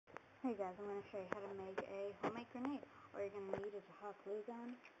Hey guys, I'm going to show you how to make a homemade grenade. All you're going to need is a hot glue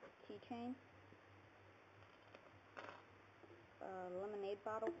gun, keychain, a lemonade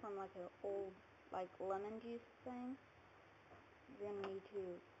bottle from like an old lemon juice thing. You're going to need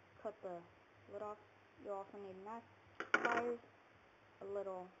to cut the lid off. You also need a knife, pliers, a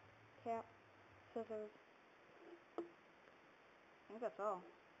little cap, scissors. I think that's all.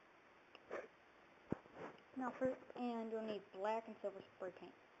 Now and you'll need black and silver spray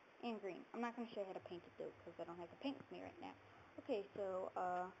paint. And green. I'm not going to show you how to paint it though, because I don't have the paint with me right now. Okay, so,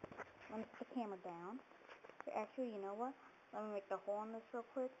 let me put the camera down. Actually, you know what? Let me make the hole in this real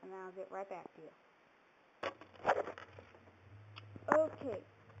quick, and then I'll get right back to you. Okay,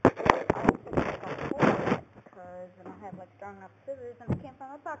 so I have to make a hole in it, because I don't have, strong enough scissors, and I can't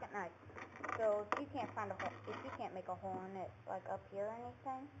find my pocket knife. So, if you can't make a hole in it, up here or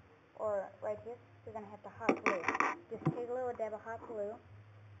anything, or right here, you're going to have to hot glue. Just take a little dab of hot glue.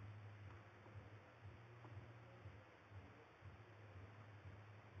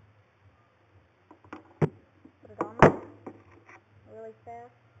 Put it on there really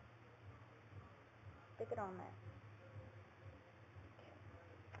fast. Stick it on there.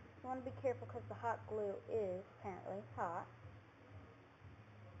 You want to be careful because the hot glue is apparently hot.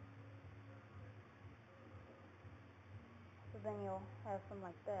 So then you'll have some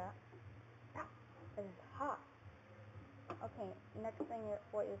like that. It is hot. Okay, next thing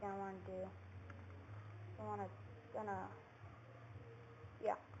what you're going to want to do, gonna want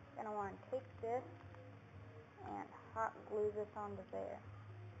to take this and hot glue this onto there.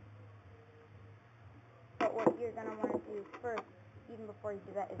 But what you're going to want to do first, even before you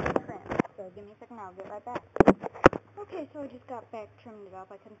do that, is trim. So give me a second, I'll get right back. Okay, so I just got back, trimmed it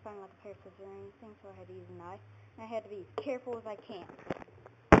up. I couldn't find a pair of scissors or anything, so I had to use a knife. And I had to be as careful as I can.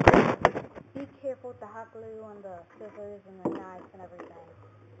 Be careful with the hot glue and the scissors and the knife and everything.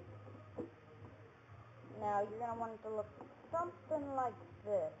 Now you're going to want it to look something like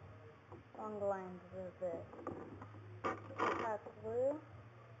this, along the lines of this. Hot glue.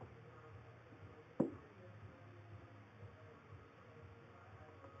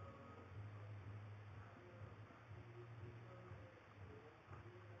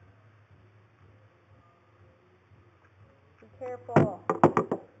 Be careful.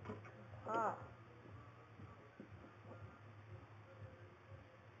 It's hot.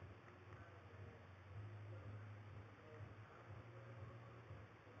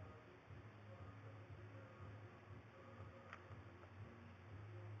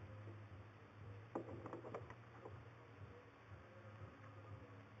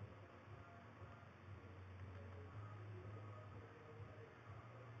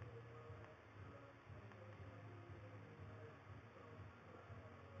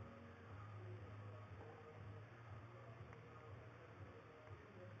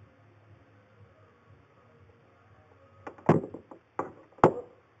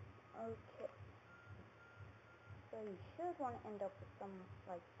 Okay. So you should want to end up with something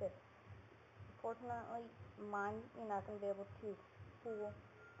like this. Unfortunately, mine, you're not going to be able to pull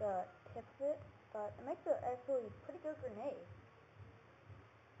the tip of it, but it makes actually pretty good grenade.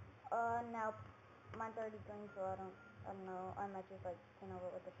 Now, mine's already green, so I don't know, I might just paint over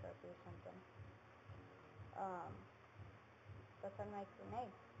it with a Sharpie or something. That's how to make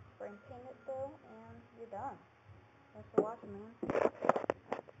grenade. Spray and paint it though, and you're done. Thanks for watching, man.